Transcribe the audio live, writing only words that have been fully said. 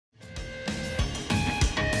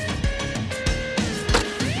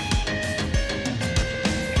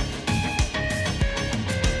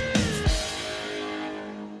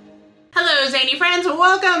zany friends,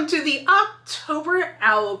 welcome to the October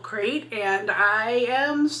OwlCrate, and I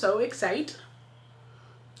am so excited.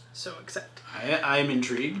 So excited. I'm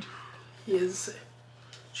intrigued. He is.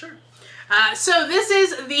 Sure. So this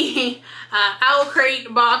is the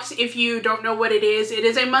OwlCrate box. If you don't know what it is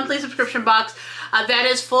a monthly subscription box that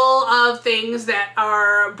is full of things that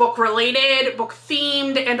are book related, book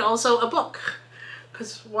themed, and also a book.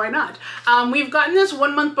 Because why not? We've gotten this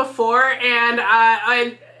 1 month before,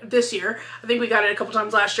 and this year. I think we got it a couple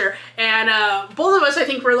times last year. And both of us, I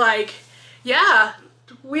think, were like, yeah,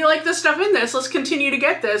 we like the stuff in this. Let's continue to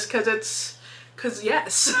get this because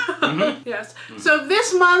yes. Mm-hmm. Yes. Mm-hmm. So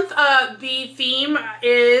this month, the theme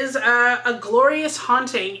is a glorious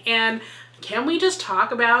haunting. And can we just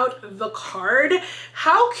talk about the card?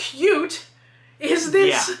 How cute is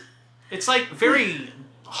this? Yeah. It's like very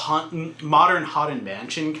modern Haunted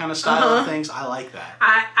Mansion kind of style of things. I like that.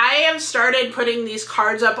 I have started putting these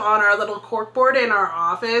cards up on our little corkboard in our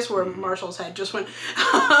office where Marshall's head just went.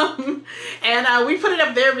 And we put it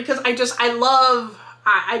up there because I just love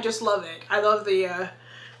it. I love the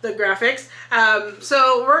graphics.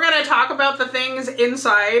 So we're going to talk about the things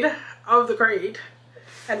inside of the crate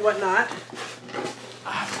and whatnot.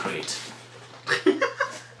 Great.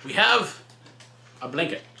 We have a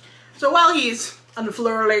blanket. So while he's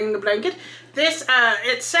unfurling the blanket, this,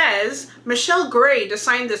 it says, Michelle Gray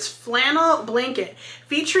designed this flannel blanket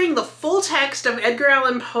featuring the full text of Edgar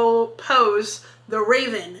Allan Poe's The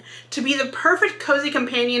Raven to be the perfect cozy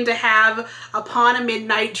companion to have upon a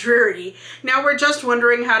midnight dreary. Now we're just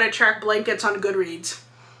wondering how to track blankets on GoodReads.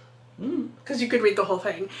 Because you could read the whole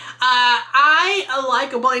thing. I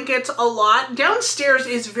like blankets a lot. Downstairs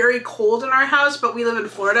is very cold in our house, but we live in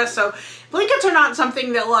Florida, so blankets are not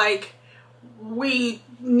something that, like, we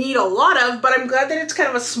need a lot of, but I'm glad that it's kind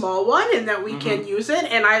of a small one and that we can use it,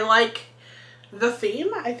 and I like the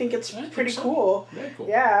theme. I think it's pretty cool. Very cool.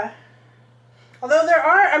 Yeah. Although there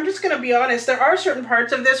are, I'm just going to be honest, there are certain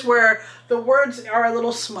parts of this where the words are a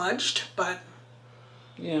little smudged, but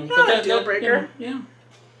yeah, not a deal breaker. Yeah.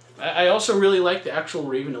 I also really like the actual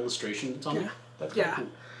Raven illustration that's on it. That's kind of cool.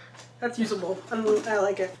 That's usable. I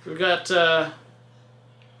like it. We've got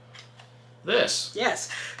this. Yes.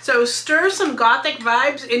 So stir some gothic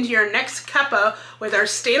vibes into your next cuppa with our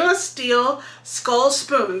stainless steel skull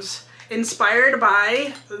spoons, inspired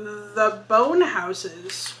by the Bone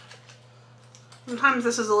Houses. Sometimes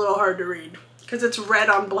this is a little hard to read because it's red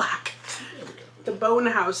on black. There we go. The Bone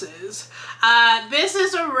Houses. This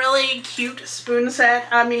is a really cute spoon set.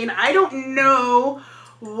 I mean, I don't know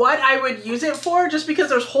what I would use it for just because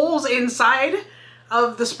there's holes inside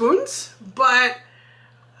of the spoons, but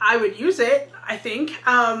I would use it, I think.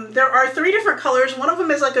 There are 3 different colors. One of them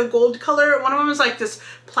is like a gold color, one of them is like this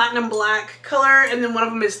platinum black color, and then one of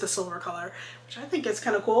them is the silver color, which I think is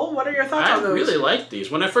kind of cool. What are your thoughts on those? I really like these.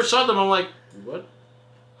 When I first saw them, I'm like, what?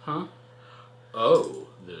 Huh? Oh,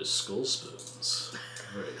 there's skull spoons.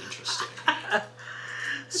 Very interesting.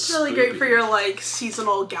 It's really great for your, like,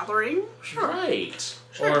 seasonal gathering. Sure. Right.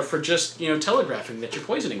 Sure. Or for just, telegraphing that you're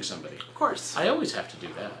poisoning somebody. Of course. I always have to do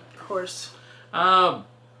that. Of course. Oh,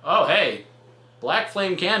 hey. Black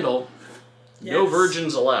flame candle. Yes. No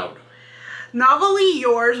virgins allowed. Novelly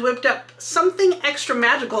Yours whipped up something extra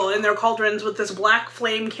magical in their cauldrons with this black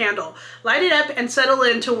flame candle. Light it up and settle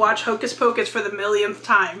in to watch Hocus Pocus for the millionth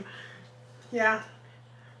time. Yeah.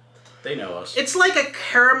 They know us. It's like a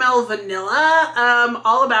caramel vanilla,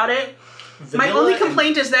 all about it. Vanilla. My only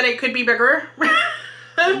complaint is that it could be bigger.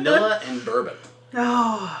 Vanilla and bourbon.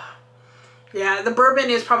 Oh. Yeah, the bourbon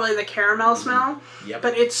is probably the caramel smell. Yep.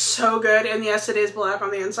 But it's so good, and yes, it is black on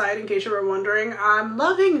the inside, in case you were wondering. I'm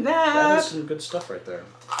loving that. That is some good stuff right there.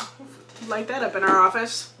 Light that up in our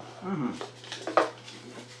office.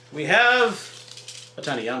 We have a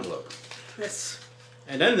tiny envelope. Yes.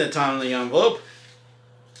 And in the tiny envelope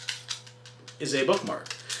is a bookmark.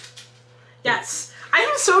 Yes. I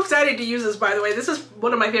am so excited to use this, by the way. This is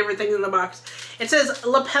one of my favorite things in the box. It says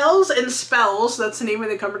Lapels and Spells. That's the name of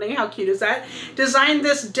the company. How cute is that? Designed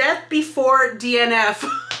this Death Before DNF.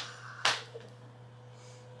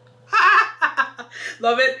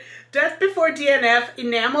 Love it. Death Before DNF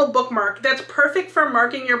enamel bookmark that's perfect for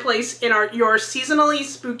marking your place in your seasonally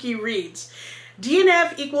spooky reads.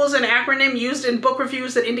 DNF equals an acronym used in book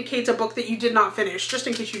reviews that indicates a book that you did not finish, just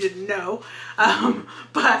in case you didn't know.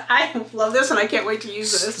 But I love this and I can't wait to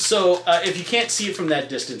use this. So if you can't see it from that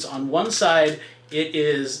distance, on one side it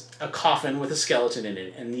is a coffin with a skeleton in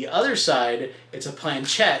it, and the other side it's a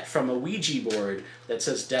planchette from a Ouija board that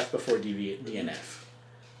says Death Before DNF.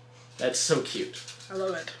 That's so cute. I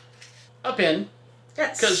love it. A pin.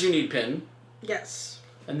 Yes. Because you need pin. Yes.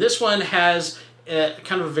 And this one has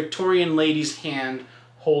kind of a Victorian lady's hand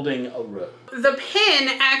holding a rose. The pin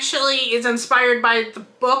actually is inspired by the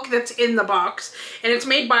book that's in the box, and it's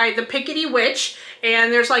made by the Pickety Witch,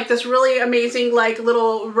 and there's like this really amazing like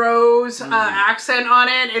little rose accent on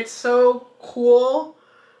it. It's so cool.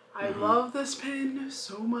 I love this pin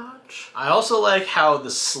so much. I also like how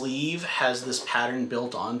the sleeve has this pattern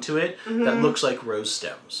built onto it that looks like rose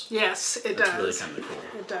stems. Yes, it does. That's really kind of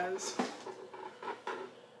cool. It does.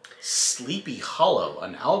 Sleepy Hollow,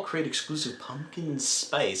 an OwlCrate exclusive pumpkin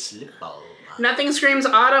spice lip balm. Nothing screams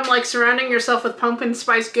autumn like surrounding yourself with pumpkin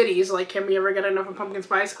spice goodies. Like, can we ever get enough of pumpkin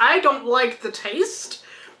spice? I don't like the taste,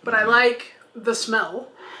 but I like the smell.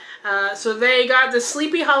 So they got the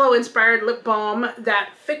Sleepy Hollow inspired lip balm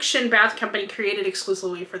that Fiction Bath Company created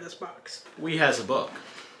exclusively for this box. We has a book,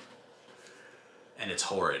 and it's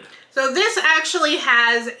horrid. So this actually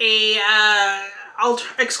has a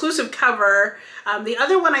exclusive cover. The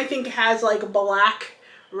other one I think has like black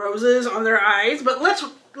roses on their eyes, but let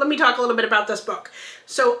me talk a little bit about this book.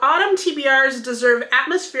 So autumn TBRs deserve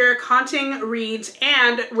atmospheric, haunting reads,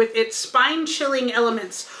 and with its spine-chilling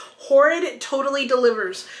elements, Horrid totally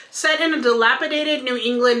delivers. Set in a dilapidated New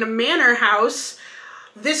England manor house,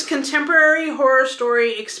 this contemporary horror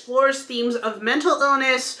story explores themes of mental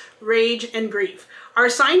illness, rage, and grief.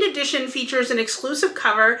 Our signed edition features an exclusive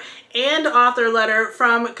cover and author letter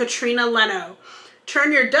from Katrina Leno.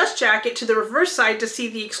 Turn your dust jacket to the reverse side to see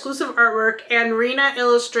the exclusive artwork and Rena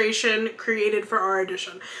illustration created for our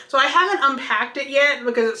edition. So I haven't unpacked it yet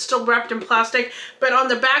because it's still wrapped in plastic, but on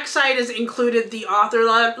the back side is included the author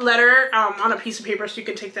letter on a piece of paper, so you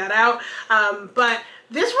can take that out. But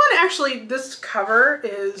this one actually, this cover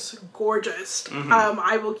is gorgeous.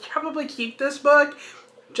 I will probably keep this book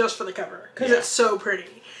just for the cover because it's so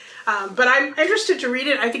pretty. But I'm interested to read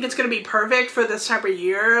it. I think it's going to be perfect for this type of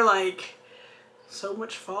year. Like, so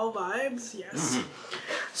much fall vibes, yes.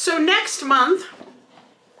 So next month,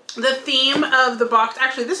 the theme of the box,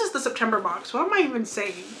 actually this is the September box. What am I even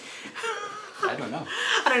saying? I don't know.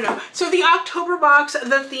 I don't know. So the October box,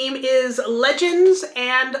 the theme is legends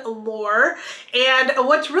and lore. And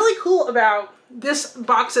what's really cool about this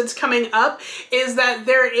box that's coming up is that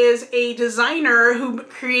there is a designer who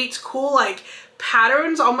creates cool like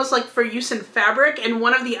patterns almost like for use in fabric, and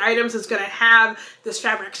one of the items is going to have this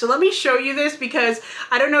fabric. So let me show you this because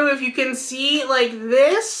I don't know if you can see like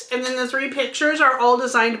this, and then the 3 pictures are all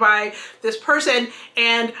designed by this person,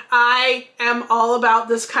 and I am all about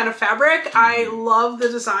this kind of fabric. I love the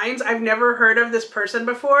designs. I've never heard of this person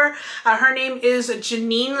before. Her name is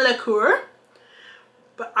Janine Lacour.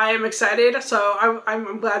 But I am excited, so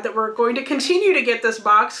I'm glad that we're going to continue to get this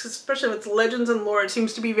box, especially with legends and lore. It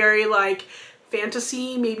seems to be very like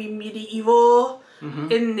fantasy, maybe medieval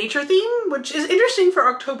in nature theme, which is interesting for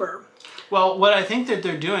October. Well, what I think that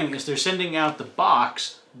they're doing is they're sending out the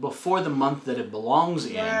box before the month that it belongs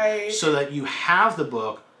in, so that you have the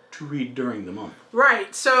book to read during the month.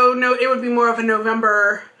 Right, so no, it would be more of a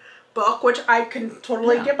November book, which I can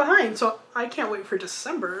totally get behind. So I can't wait for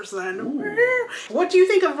December's then. Ooh. What do you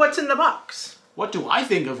think of what's in the box? What do I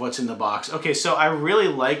think of what's in the box? Okay, so I really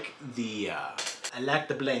like the, I like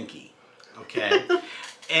the blankie. Okay.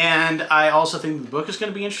 And I also think the book is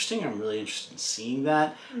going to be interesting. I'm really interested in seeing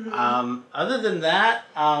that. Other than that,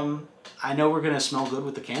 I know we're going to smell good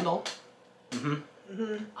with the candle.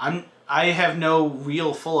 I have no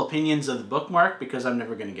real full opinions of the bookmark because I'm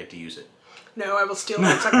never going to get to use it. No, I will steal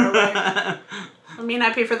that sucker away. I mean,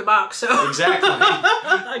 I pay for the box, so... Exactly.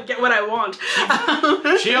 I get what I want.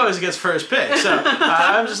 She always gets first pick, so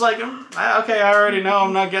I'm just like, okay, I already know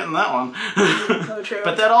I'm not getting that one. So true.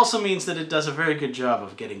 But that also means that it does a very good job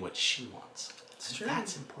of getting what she wants. That's true.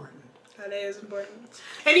 That's important. That is important.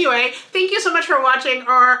 Anyway, thank you so much for watching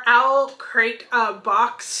our OwlCrate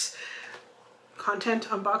box content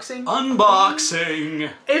unboxing.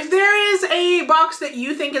 If there is a box that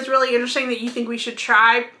you think is really interesting that you think we should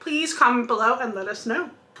try, please comment below and let us know.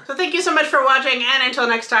 So thank you so much for watching, and until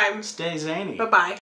next time, stay zany. Bye-bye.